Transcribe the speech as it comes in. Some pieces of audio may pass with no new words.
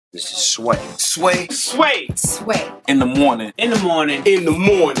This is Sway. Sway. Sway. Sway. In the morning. In the morning. In the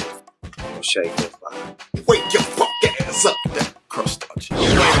morning. Shade 45. Wake your fuck ass up. That crosstalk shit.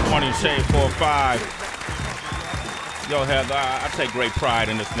 Sway Morning Shade 45. Yo, Heather, I take great pride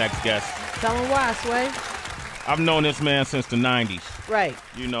in this next guest. Tell me why, Sway. I've known this man since the 90s. Right.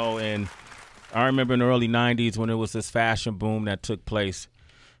 You know, and I remember in the early 90s when there was this fashion boom that took place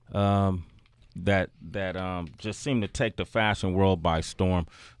that just seemed to take the fashion world by storm.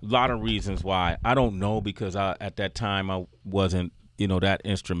 A lot of reasons why. I don't know, because at that time I wasn't, that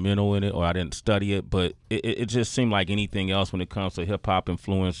instrumental in it, or I didn't study it, but it just seemed like anything else when it comes to hip-hop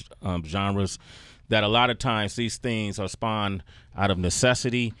influenced genres, that a lot of times these things are spawned out of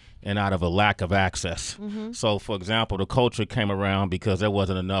necessity and out of a lack of access. Mm-hmm. So, for example, the culture came around because there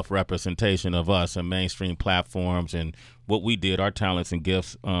wasn't enough representation of us in mainstream platforms, and what we did, our talents and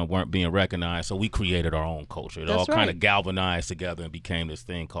gifts weren't being recognized, so we created our own culture. It all kind of galvanized together and became this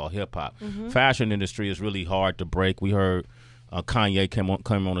thing called hip-hop. Mm-hmm. Fashion industry is really hard to break. We heard Kanye came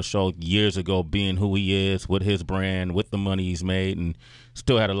on the show years ago, being who he is with his brand, with the money he's made, and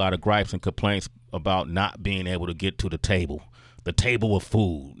still had a lot of gripes and complaints about not being able to get to the table of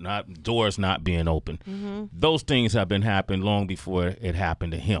food, doors not being open. Mm-hmm. Those things have been happening long before it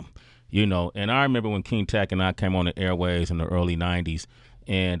happened to him, And I remember when King Tech and I came on the airways in the early 90s,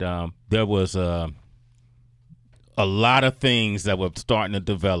 and there was a lot of things that were starting to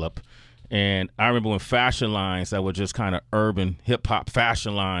develop. And I remember when fashion lines that were just kind of urban hip-hop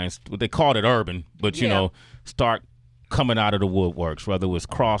fashion lines, they called it urban, but, start coming out of the woodworks, whether it was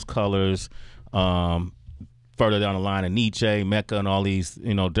Cross Colors, further down the line of Nietzsche, Mecca, and all these,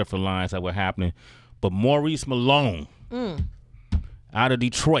 different lines that were happening. But Maurice Malone out of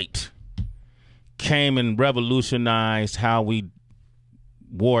Detroit came and revolutionized how we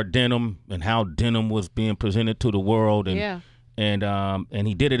wore denim and how denim was being presented to the world. And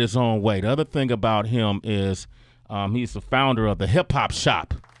he did it his own way. The other thing about him is he's the founder of the Hip Hop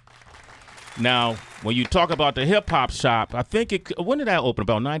Shop. Now, when you talk about the Hip Hop Shop, I think when did that open?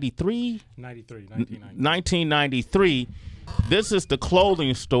 About 93? 1993. This is the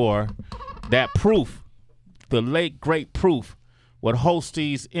clothing store that Proof, the late great Proof, would host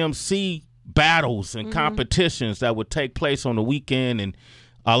these MC battles and competitions that would take place on the weekend, and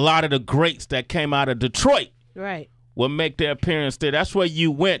a lot of the greats that came out of Detroit would make their appearance there. That's where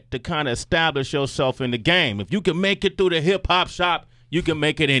you went to kind of establish yourself in the game. If you can make it through the Hip Hop Shop, you can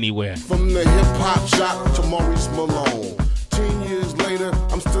make it anywhere. From the Hip Hop Shop to Maurice Malone. 10 years later,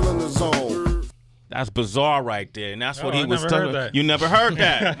 I'm still in the zone. That's bizarre right there, and that's what he was telling. You never heard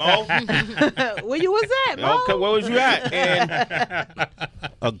that, Mo? Where you was at, Mo? Okay, where was you at? And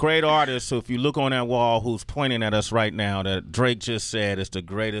a great artist, so if you look on that wall, who's pointing at us right now, that Drake just said is the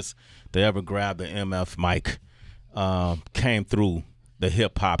greatest to ever grab the MF mic, came through the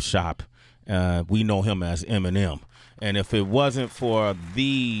Hip Hop Shop. We know him as Eminem. And if it wasn't for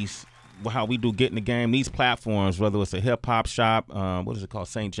these, how we do get in the game, these platforms, whether it's a Hip Hop Shop, what is it called,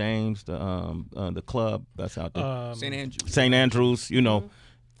 St. James, the club that's out there, St. Andrews,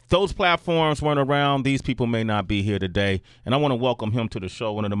 those platforms weren't around, these people may not be here today. And I want to welcome him to the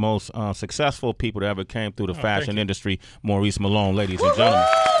show, one of the most successful people that ever came through the fashion industry, Maurice Malone, ladies and gentlemen.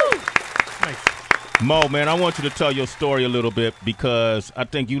 Mo, man, I want you to tell your story a little bit, because I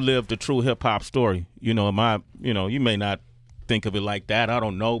think you lived the true hip hop story. You may not think of it like that. I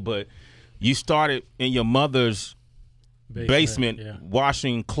don't know, but you started in your mother's basement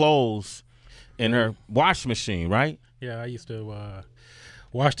washing clothes in her wash machine, right? Yeah, I used to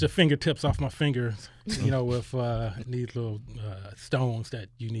wash the fingertips off my fingers, with these little stones that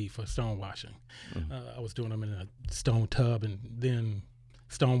you need for stone washing. I was doing them in a stone tub, and then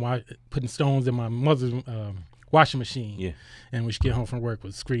putting stones in my mother's washing machine. Yeah. And when she get home from work,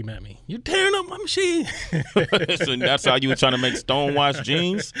 would scream at me, "You tearing up my machine!" So that's how you were trying to make stone wash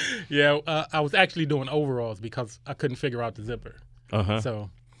jeans? Yeah, I was actually doing overalls because I couldn't figure out the zipper. So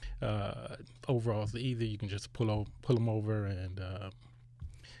overalls, either you can just pull them over, and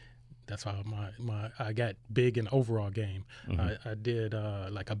that's how I got big in overall game. I did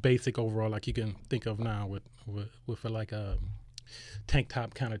like a basic overall, like you can think of now, with like a tank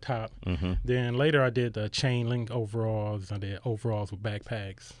top kind of top. Then later I did the chain link overalls. I did overalls with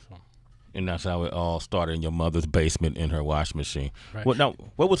backpacks. So. And that's how it all started, in your mother's basement in her wash machine. Right. Well, now,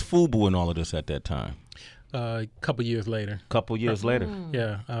 where was FUBU in all of this at that time? A couple years later.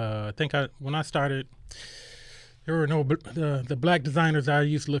 Yeah. I think when I started, there were no the black designers I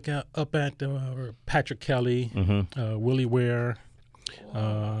used to look up at were Patrick Kelly, Willie Ware,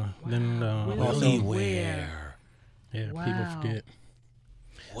 then Willie Ware. Yeah, people forget.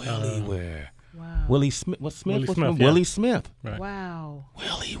 Willie Ware. Wow. Willie Smith. What Smith? Willie What's Smith, his name? yeah. Willie Smith. Right. Wow.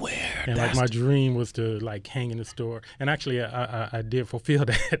 Willie Ware. And like my dream was to like hang in the store, and actually I did fulfill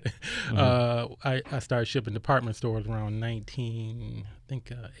that. I started shipping department stores around 89.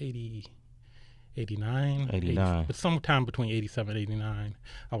 89. But sometime between 87 and 89,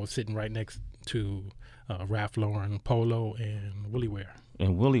 I was sitting right next to Ralph Lauren, Polo, and Willie Ware.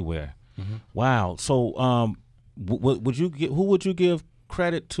 And Willie Ware. Wow. So, would you who would you give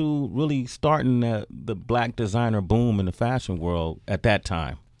credit to really starting the black designer boom in the fashion world at that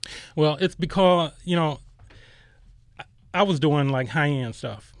time? Well, it's because I was doing like high end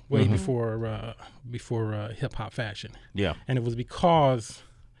stuff way before hip hop fashion. Yeah. And it was because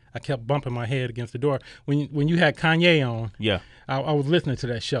I kept bumping my head against the door. When you had Kanye on, Yeah. I was listening to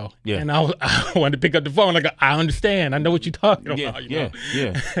that show, Yeah. and I wanted to pick up the phone. Like, I understand, I know what you're talking about. You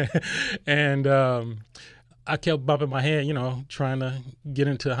know? And I kept bumping my head, trying to get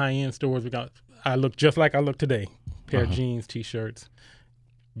into high end stores. I look just like I look today: pair of jeans, t-shirts,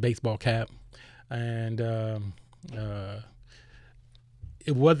 baseball cap, and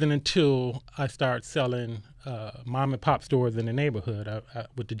it wasn't until I started selling mom and pop stores in the neighborhood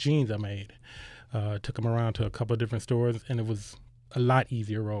with the jeans I made. Took them around to a couple of different stores, and it was a lot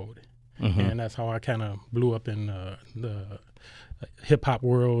easier road. And that's how I kind of blew up in the hip hop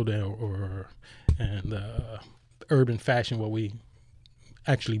world and urban fashion, where we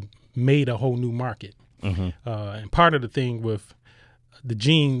actually made a whole new market. And part of the thing with the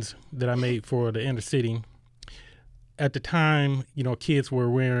jeans that I made for the inner city, at the time, kids were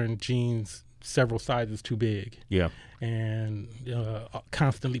wearing jeans several sizes too big. Yeah. And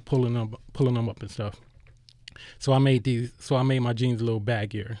constantly pulling them up and stuff. So I made my jeans a little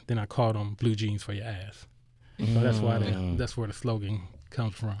baggier. Then I called them blue jeans for your ass. So that's where the slogan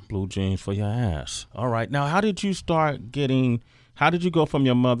comes from. Blue jeans for your ass. All right. Now, how did you go from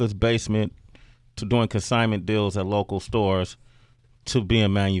your mother's basement to doing consignment deals at local stores to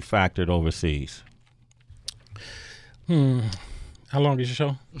being manufactured overseas? How long is your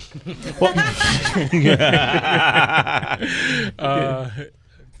show?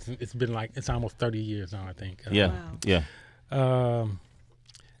 It's almost 30 years now, I think. Yeah. Wow. Yeah.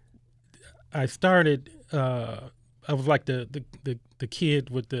 I started. I was like the kid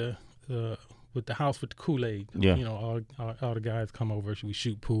with the house with the Kool-Aid. Yeah. All the guys come over. We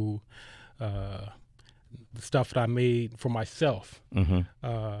shoot pool. The stuff that I made for myself.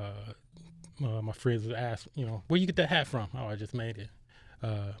 My friends would ask, where you get that hat from? Oh, I just made it.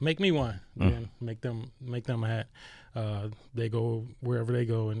 Make me one. Then make them a hat. They go wherever they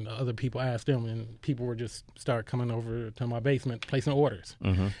go, and other people ask them, and people would just start coming over to my basement, placing orders.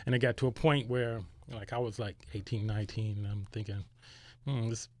 And it got to a point where, I was like 18, 19, and I'm thinking,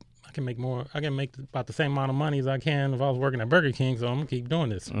 I can make more. I can make about the same amount of money as I can if I was working at Burger King, so I'm gonna keep doing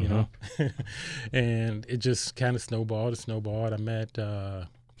this, And it just kind of snowballed. I met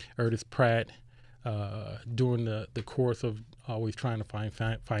Ernest Pratt during the course of always trying to find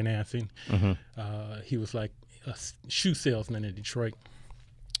financing. He was like a shoe salesman in Detroit,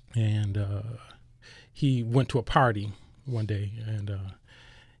 and he went to a party one day, and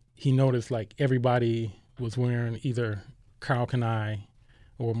he noticed like everybody was wearing either Karl Kani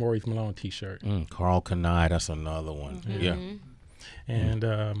or Maurice Malone t-shirt. Karl Kani, that's another one. Yeah. And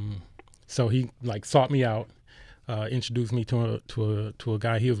so he like sought me out. Introduced me to a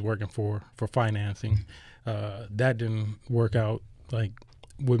guy he was working for financing. That didn't work out. Like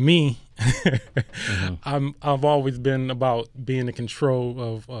with me, I've always been about being in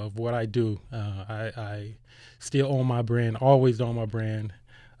control of what I do. I still own my brand, always own my brand.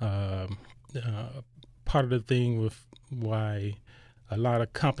 Part of the thing with why a lot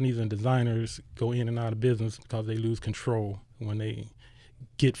of companies and designers go in and out of business because they lose control when they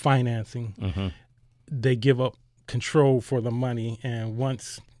get financing. They give up control for the money, and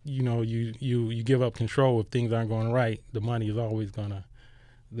once you give up control, if things aren't going right, the money is always gonna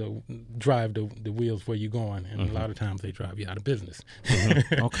drive the wheels where you're going, and a lot of times they drive you out of business.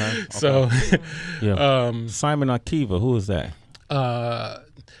 Okay. So Simon Akiva, who is that?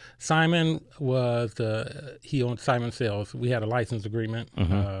 Simon was he owned Simon Sales. We had a license agreement.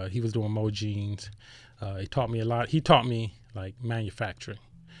 He was doing Mojeans. He taught me a lot. He taught me like manufacturing.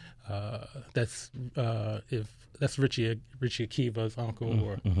 That's Richie Akiva's uncle,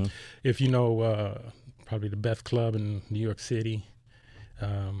 or if you know, probably the best club in New York City,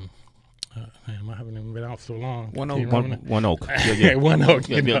 Man, I haven't even been out so long. One Oak. Yeah, One Oak.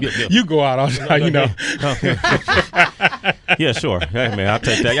 You go out all the time, you know. Yeah, sure. Hey, man, I'll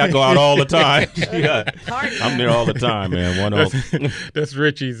take that. Y'all go out all the time. Yeah, I'm there all the time, man. One Oak. That's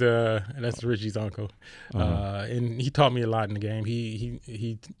Richie's. That's Richie's uncle, and he taught me a lot in the game.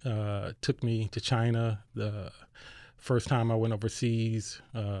 He took me to China the first time I went overseas.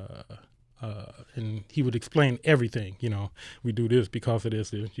 And he would explain everything, you know, we do this because of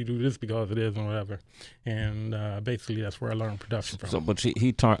this, you do this because of this, and whatever. And basically, that's where I learned production from. So, but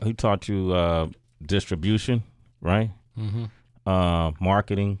he taught you distribution, right? Mm-hmm.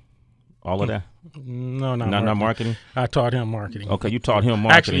 Marketing, all of that. No, not marketing. I taught him marketing. Okay, you taught him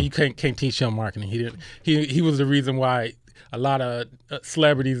marketing. Actually, you can't teach him marketing. He didn't. He was the reason why a lot of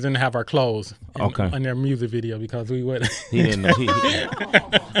celebrities didn't have our clothes in their music video because we would. He didn't know. He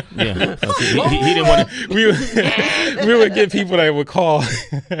didn't want to. We would get people that would call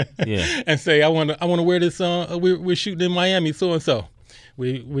and say, I want to wear this on. We're shooting in Miami, so and so.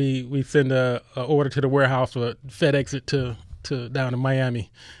 We send a order to the warehouse or FedEx it to down in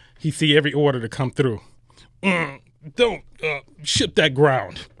Miami. He see every order to come through. Don't ship that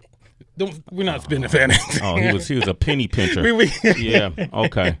ground. We're not spending FedEx. Oh, he was a penny pincher. Yeah,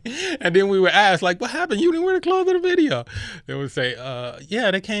 okay. And then we would ask, like, what happened? You didn't wear the clothes of the video. They would say,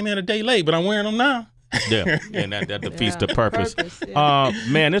 yeah, they came in a day late, but I'm wearing them now. Yeah, and that defeats the purpose. Yeah.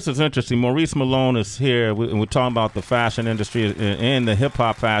 Man, this is interesting. Maurice Malone is here. We're talking about the fashion industry and the hip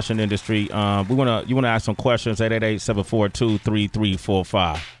hop fashion industry. You want to ask some questions?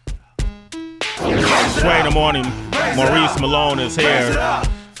 888-742-3345. Sway in the morning. Maurice Malone is here.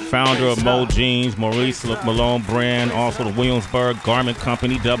 Founder of Mojeans, Maurice Malone brand, also the Williamsburg Garment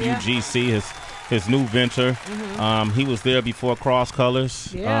Company, WGC, his new venture. He was there before Cross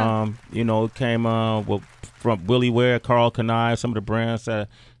Colors. Yeah. It came from Willie Ware, Carl Kanai, some of the brands that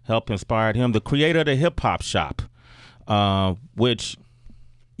helped inspire him. The creator of the Hip Hop Shop, which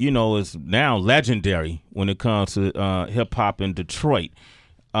is now legendary when it comes to hip hop in Detroit.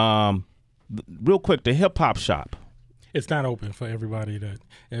 Real quick, the Hip Hop Shop. It's not open for everybody.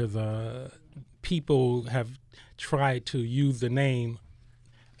 People have tried to use the name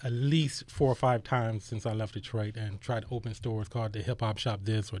at least 4 or 5 times since I left Detroit and tried to open stores called the Hip Hop Shop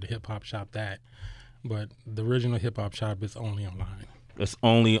this or the Hip Hop Shop that. But the original Hip Hop Shop is only online. It's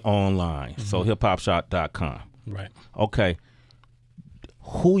only online. So hiphopshop.com. Right. Okay.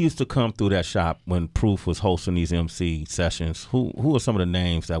 Who used to come through that shop when Proof was hosting these MC sessions? Who are some of the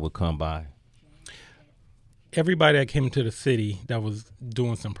names that would come by? Everybody that came to the city that was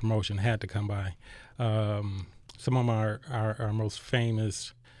doing some promotion had to come by. Some of our most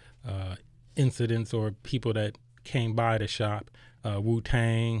famous incidents or people that came by the shop,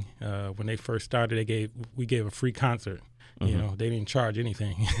 Wu-Tang, when they first started, we gave a free concert. They didn't charge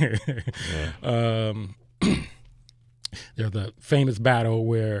anything. There's a famous battle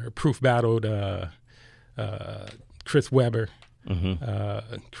where Proof battled Chris Webber.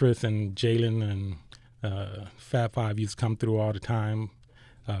 Chris and Jalen and Fab Five used to come through all the time,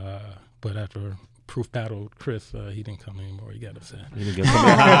 but after Proof battled Chris, he didn't come anymore. He got upset. Did he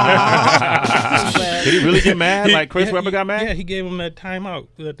really get mad? Like Chris Webber got mad? Yeah, he gave him that timeout,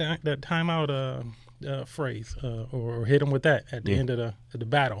 that timeout phrase, or hit him with that at the end of the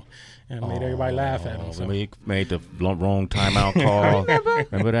battle, and made everybody laugh at him. So. He made the wrong timeout call.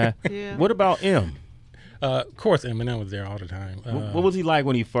 Remember that? Yeah. What about M? Of course, Eminem was there all the time. What was he like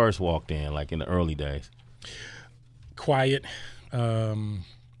when he first walked in, like in the early days? Quiet. He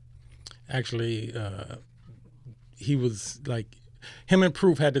was like, him and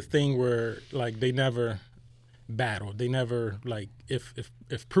Proof had this thing where like they never battled. They never like if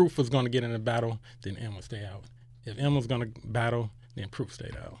Proof was going to get in a battle, then M would stay out. If M was going to battle, then Proof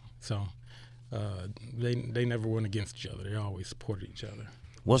stayed out. So they never went against each other. They always supported each other.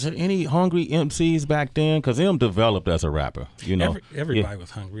 Was there any hungry MCs back then? Because M developed as a rapper, Everybody was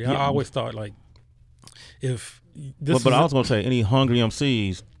hungry. I always thought, like, if this But I was going to say, any hungry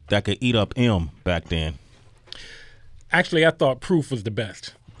MCs that could eat up M back then? Actually, I thought Proof was the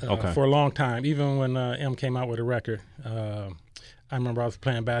best for a long time. Even when M came out with a record, I remember I was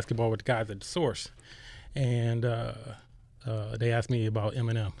playing basketball with the guys at the Source, and they asked me about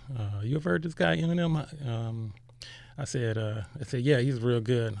Eminem. You ever heard this guy, Eminem? I said, yeah, he's real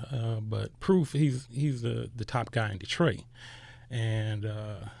good. But Proof, he's the top guy in Detroit. And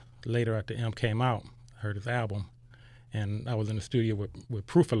later after M came out, I heard his album, and I was in the studio with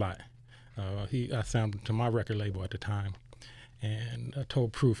Proof a lot. I signed to my record label at the time. And I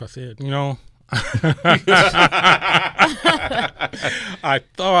told Proof, I said, I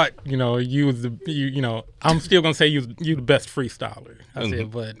thought, you was I'm still gonna say you the best freestyler. I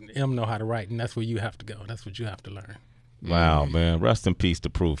said, but him know how to write, and that's where you have to go. That's what you have to learn. Wow, man. Rest in peace to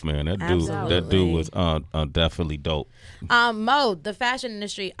Proof, man. That dude was definitely dope. Mo, the fashion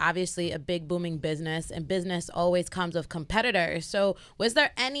industry, obviously a big booming business, and business always comes with competitors. So was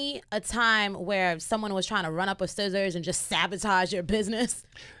there a time where someone was trying to run up with scissors and just sabotage your business?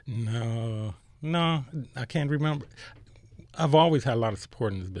 No, I can't remember. I've always had a lot of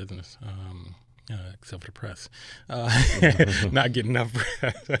support in this business. Except for the press, not getting enough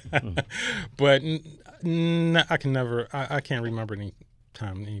press. But I can't remember any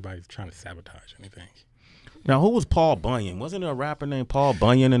time anybody's trying to sabotage anything. Now, who was Paul Bunyan? Wasn't there a rapper named Paul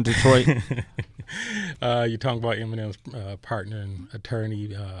Bunyan in Detroit? You're talking about Eminem's partner and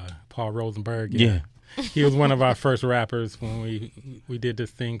attorney, Paul Rosenberg. Yeah. He was one of our first rappers when we did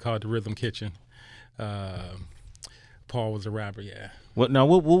this thing called the Rhythm Kitchen. Paul was a rapper, yeah. What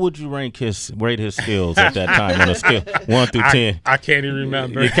would you rate his skills at that time on a scale 1 through 10? I can't even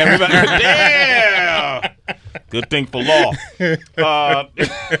remember. You can't remember? Damn! Good thing for law.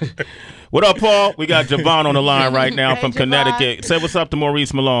 What up, Paul? We got Javon on the line right now from Connecticut. Say what's up to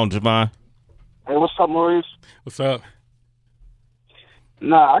Maurice Malone, Javon. Hey, what's up, Maurice? What's up?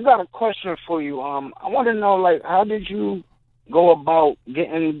 Nah, I got a question for you. I want to know, how did you go about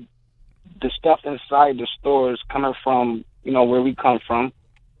getting the stuff inside the stores coming from, where we come from,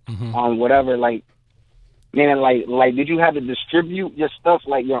 whatever, meaning did you have to distribute your stuff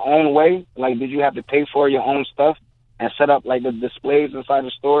your own way? Did you have to pay for your own stuff and set up the displays inside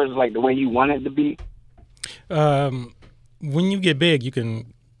the stores the way you want it to be? When you get big, you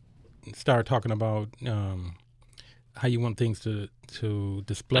can start talking about how you want things to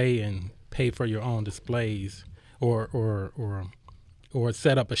display and pay for your own displays or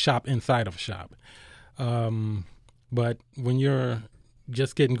set up a shop inside of a shop. But when you're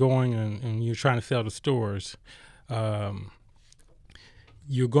just getting going and you're trying to sell to stores, you're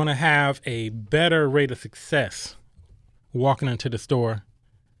going to have a better rate of success walking into the store,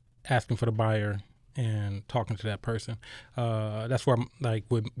 asking for the buyer, and talking to that person. That's where,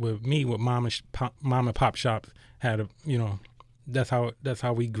 with me, with mom and pop shops had that's how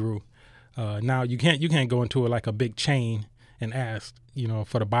we grew. Now you can't go into a big chain and ask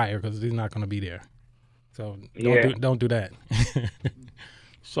for the buyer because he's not going to be there. So don't do that.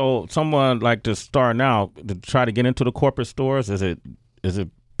 So someone to start now to try to get into the corporate stores, is it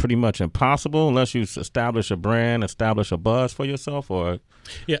pretty much impossible unless you establish a brand, establish a buzz for yourself? Or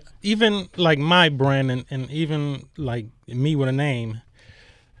yeah, even my brand and even me with a name,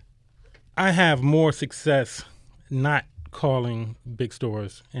 I have more success not calling big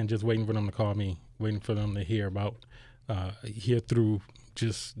stores and just waiting for them to call me, waiting for them to hear through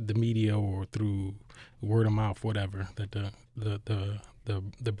just the media or through word of mouth, whatever, that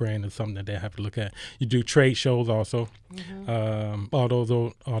the brand is something that they have to look at. You do trade shows also, although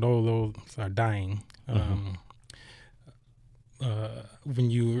those are dying.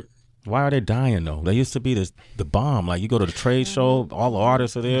 Why are they dying though? They used to be the bomb. You go to the trade show, all the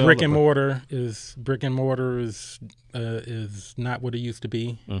artists are there. Brick and mortar is not what it used to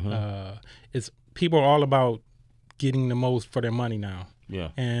be. It's people are all about getting the most for their money now. Yeah.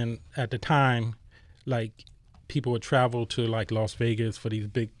 And at the time, people would travel to Las Vegas for these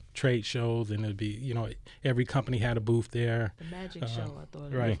big trade shows, and it'd be, every company had a booth there. The magic show, I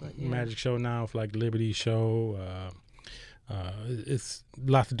thought. Right. Magic show now, it's Liberty Show. It's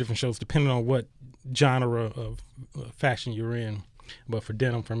lots of different shows depending on what genre of fashion you're in. But for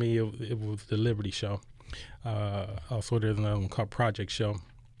denim, for me, it was the Liberty Show. Also, there's another one called Project Show.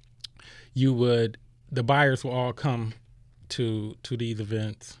 The buyers will all come to these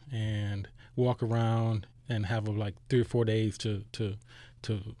events and walk around and have 3 or 4 days to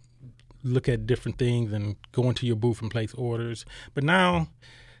look at different things and go into your booth and place orders. But now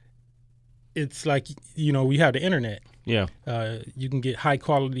it's we have the internet. Yeah. You can get high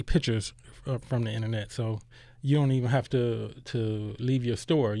quality pictures from the internet, so you don't even have to leave your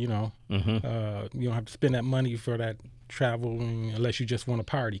store. You don't have to spend that money for that traveling unless you just want to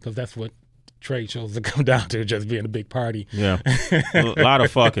party, because that's what trade shows that come down to, just being a big party. Yeah. A lot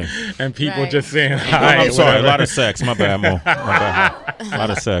of fucking. And people just saying hi. I'm sorry, a lot of sex. My bad, Mo. A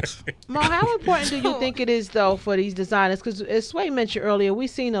lot of sex. Mo, how important do you think it is, though, for these designers? Because as Sway mentioned earlier, we've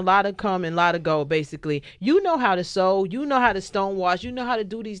seen a lot of come and a lot of go, basically. You know how to sew. You know how to stonewash. You know how to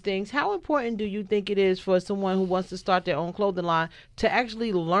do these things. How important do you think it is for someone who wants to start their own clothing line to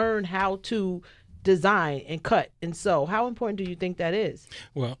actually learn how to design and cut and sew? How important do you think that is?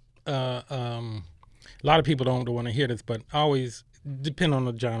 Well, a lot of people don't want to hear this, but always depend on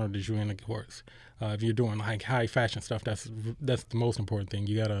the genre that you're in, of course. If you're doing like high fashion stuff, that's the most important thing.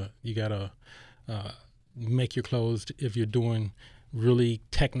 You gotta make your clothes. If you're doing really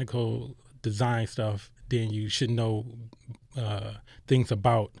technical design stuff, then you should know things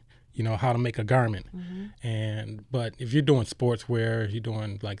about how to make a garment. But if you're doing sportswear, you're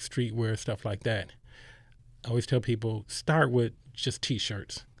doing like streetwear, stuff like that, I always tell people start with just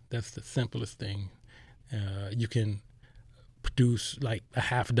T-shirts. That's the simplest thing. You can produce like a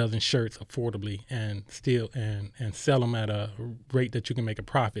half a dozen shirts affordably and sell them at a rate that you can make a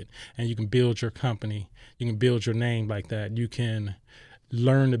profit, and you can build your company. You can build your name like that. You can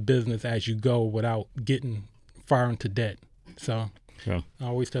learn the business as you go without getting far into debt. So I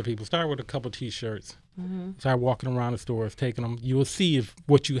always tell people start with a couple T-shirts. Start walking around the stores, taking them. You will see if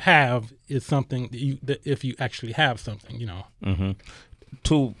what you have is something if you actually have something.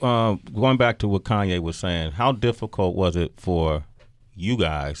 Going back to what Kanye was saying, how difficult was it for you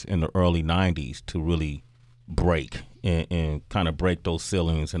guys in the early 90s to really break and kind of break those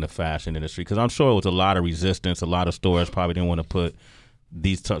ceilings in the fashion industry? Because I'm sure it was a lot of resistance. A lot of stores probably didn't want to put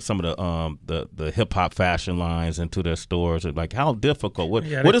some of the hip hop fashion lines into their stores. Like, how difficult? What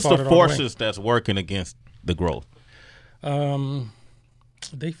is the forces that's working against the growth?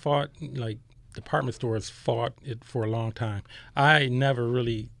 They fought, like department stores fought it for a long time. I never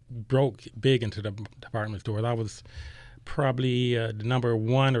really broke big into the department stores. I was probably the number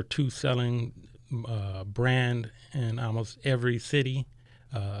 1 or 2 selling brand in almost every city,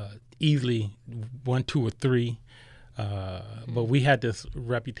 easily 1, 2, or 3. But we had this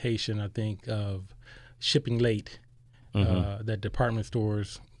reputation, I think, of shipping late. That department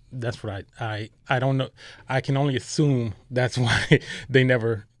stores, that's what I don't know. I can only assume that's why they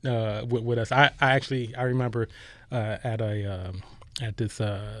never went with us. I remember at this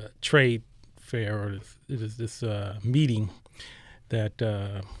trade fair, or this meeting that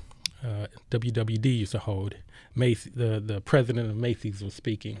WWD used to hold. The president of Macy's was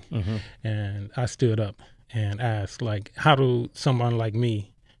speaking, and I stood up and asked, like, how do someone like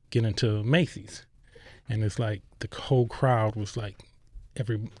me get into Macy's? And it's like the whole crowd was like,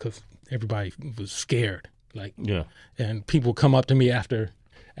 because everybody was scared, like, and people come up to me after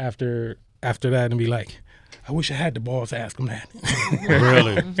that and be like, I wish I had the balls to ask them that.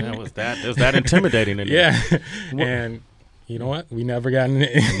 Really? It was that intimidating in there. Yeah. And you know what? We never got in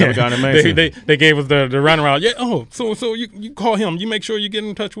Macy's. They gave us the runaround. Yeah. Oh, so you call him. You make sure you get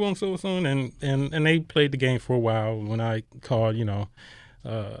in touch with him so soon. And they played the game for a while. When I called,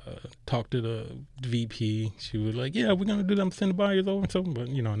 talked to the VP, she was like, "Yeah, we're gonna do them, send the buyers over and so." But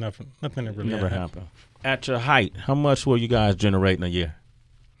nothing that really never happened. At your height, how much were you guys generating a year?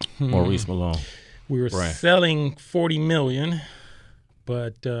 Maurice Malone. We were selling 40 million,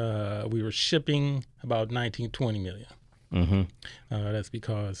 but we were shipping about 19-20 million. That's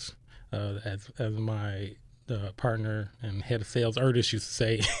because, as my partner and head of sales, Erdis, used to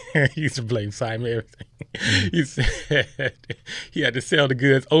say, he used to blame Simon everything. He said he had to sell the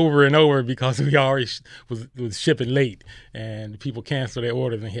goods over and over because we always was shipping late, and people canceled their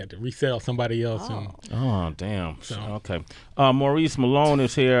orders, and he had to resell somebody else. Oh, damn. So. Okay. Maurice Malone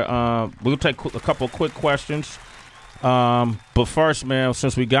is here. We'll take a couple of quick questions. But first, man,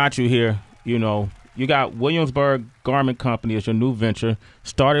 since we got you here, you got Williamsburg Garment Company as your new venture.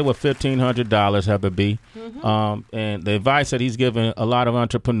 Started with $1,500, Heather B. And the advice that he's given a lot of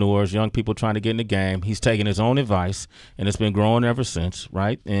entrepreneurs, young people trying to get in the game, he's taking his own advice, and it's been growing ever since,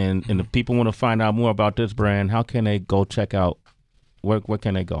 right? And the people want to find out more about this brand. How can they go check out? Where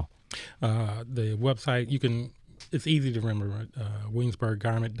can they go? The website, it's easy to remember,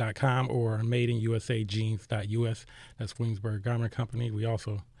 WilliamsburgGarment.com or MadeInUSAJeans.us. That's Williamsburg Garment Company. We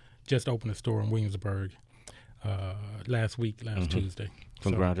also just opened a store in Williamsburg last Tuesday.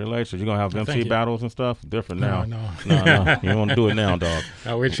 Congratulations. You're going to have MC battles and stuff? Different now. No. You don't want to do it now, dog.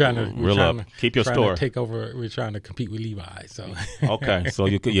 No, we're trying to keep your store. Take over. We're trying to compete with Levi. So okay. So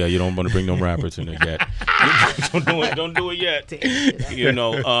you don't want to bring them rappers in there yet. Don't do it yet.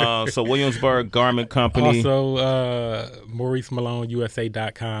 So Williamsburg Garment Company. Also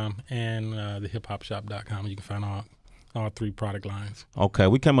MauriceMaloneUSA.com and thehiphopshop.com. You can find all 3 product lines. Okay,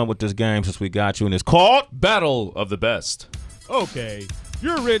 we came up with this game since we got you, and it's called Battle of the Best. Okay,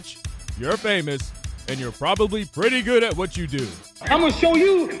 you're rich, you're famous, and you're probably pretty good at what you do. I'm gonna show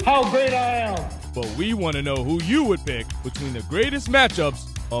you how great I am. But we want to know who you would pick between the greatest matchups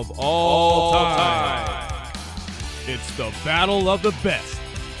of all time. It's the Battle of the Best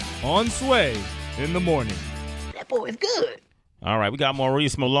on Sway in the morning. That boy is good. All right, we got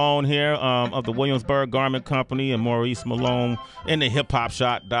Maurice Malone here of the Williamsburg Garment Company and Maurice Malone in the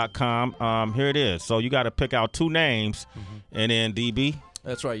hiphopshop.com. Here it is. So you got to pick out 2 names, and then DB.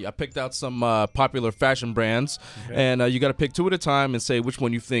 That's right. I picked out some popular fashion brands, and you got to pick 2 at a time and say which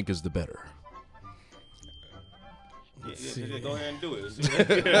one you think is the better. Yeah, go ahead and do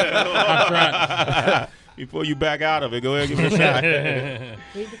it. Before you back out of it, go ahead and give it a shot.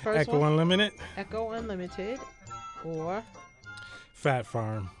 Read the first Echo one. Unlimited. Echo Unlimited. Or Fat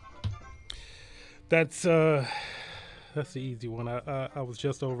Farm. That's the easy one. I was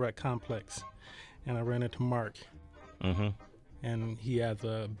just over at Complex, and I ran into Mark, and he has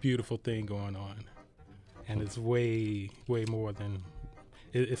a beautiful thing going on, and it's way more than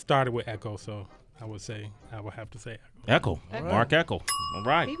it started with Echo. So I would have to say Echo. Mark Echo. All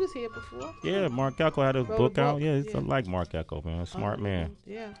right. he was here before. Yeah, Mark Echo had a Wrote a book out. book, Yeah, yeah. I like Mark Echo, man. Smart man.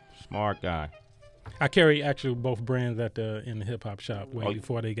 Yeah. Smart guy. I carry actually both brands in the hip hop shop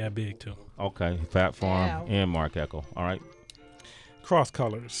before they got big too. Okay, Fat Farm and Mark Echo. All right. Cross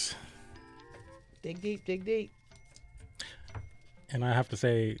Colors. Dig deep. And I have to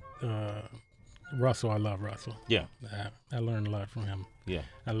say, Russell, I love Russell. Yeah. I learned a lot from him. Yeah.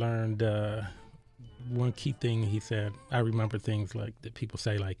 I learned one key thing he said. I remember things like that people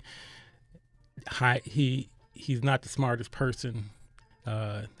say, like, he's not the smartest person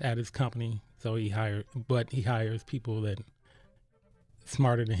at his company, so he hires people that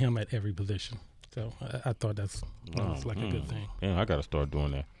smarter than him at every position. So I thought that was like a good thing. Yeah, I got to start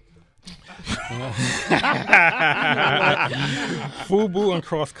doing that. Fubu and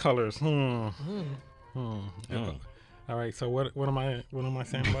Cross Colors. All right, so what am I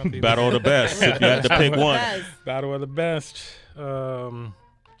saying about these? Battle of the best. If you had to pick one. Battle of the best.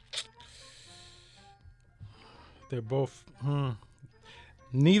 They're both.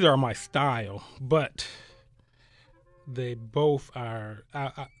 Neither are my style, but they both are.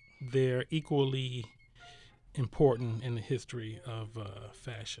 They're equally important in the history of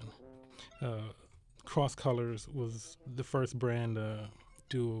fashion. Cross Colors was the first brand to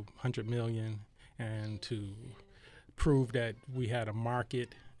do 100 million and to prove that we had a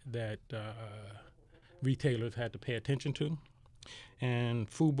market that retailers had to pay attention to. And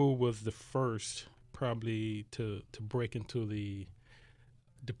Fubu was the first probably to break into the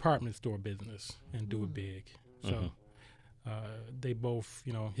department store business and do it big. So they both,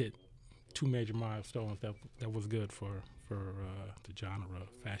 hit 2 major milestones that was good for the genre of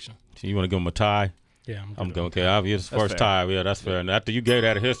fashion. So you want to give them a tie? Yeah, I'm going. Okay, obvious first tie. Yeah, that's fair. And after you gave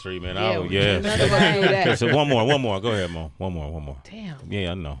that a history, man, None of us do that. Okay, so one more. Go ahead, Mo. One more. Damn. Yeah,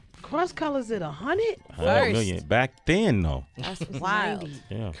 I know. Cross Colors at 100? 100 million back then, though. That's wild.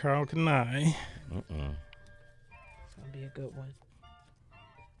 Yeah. Carl Kanai. It's gonna be a good one.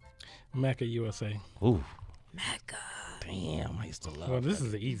 Mecca USA. Ooh. Mecca. Damn, I used to love. Well, this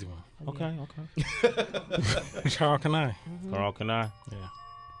is the easy one. Okay. Carl Kanai. Carl Kanai. Yeah.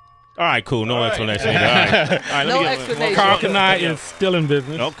 All right, cool. No explanation. All right. No explanation. Carl Kanai is still in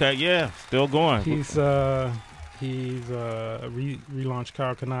business. Okay, yeah, still going. He's relaunched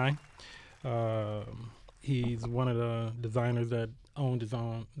Carl Kanai. He's one of the designers that owned his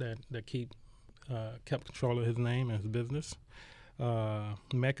own that kept control of his name and his business.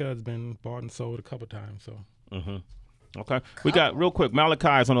 Mecca has been bought and sold a couple times. So. Okay, we got real quick.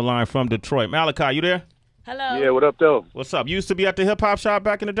 Malachi's on the line from Detroit. Malachi, you there? Hello. Yeah, what up, though? What's up? You used to be at the hip hop shop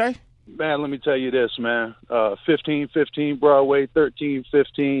back in the day? Man, let me tell you this, man. 1515 Broadway,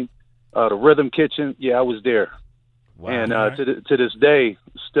 1315, the Rhythm Kitchen. Yeah, I was there. Wow. And to this day,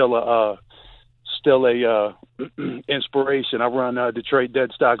 still a inspiration. I run Detroit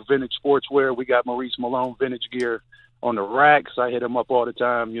Deadstock Vintage Sportswear. We got Maurice Malone vintage gear on the racks. I hit him up all the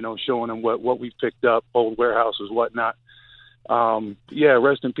time, showing him what we've picked up, old warehouses, whatnot. Yeah,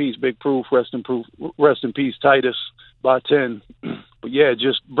 rest in peace, Big Proof. Rest in peace, Titus, by 10. But yeah,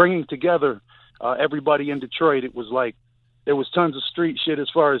 just bringing together everybody in Detroit. It was like there was tons of street shit as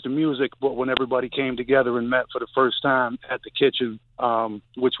far as the music, but when everybody came together and met for the first time at the kitchen,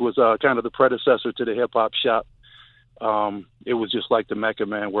 which was kind of the predecessor to the hip hop shop, it was just like the Mecca,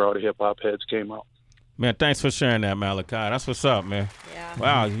 man, where all the hip hop heads came out. Man, thanks for sharing that, Malachi. That's what's up, man. Yeah.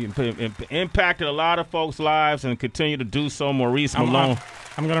 Wow, you impacted a lot of folks' lives and continue to do so. Maurice Malone.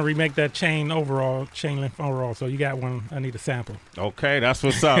 I'm gonna remake that chain length overall. So you got one. I need a sample. Okay, that's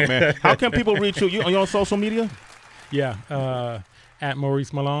what's up, man. How can people reach you? You on social media? Yeah, at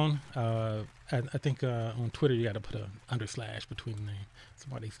Maurice Malone. I think on Twitter you got to put a / between the name.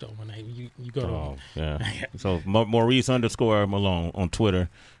 Somebody stole my name. You go to. Oh, yeah. So Maurice_Malone on Twitter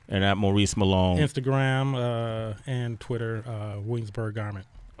and at Maurice Malone. Instagram and Twitter, Williamsburg Garment.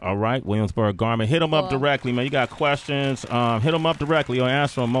 All right, Williamsburg Garment. Hit them up directly, man. You got questions? Hit them up directly or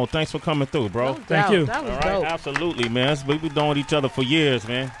answer them, Mo. Thanks for coming through, bro. Thank you. That was all right, dope. absolutely, man. We've been doing each other for years,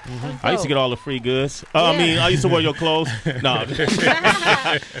 man. Mm-hmm. I used to get all the free goods. I mean, I used to wear your clothes. No.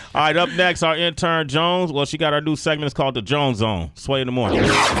 All right, up next, our intern Jones. Well, she got our new segment. It's called the Jones Zone. Sway in the morning.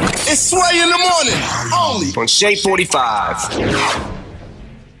 It's Sway in the morning. Only on Shea 45.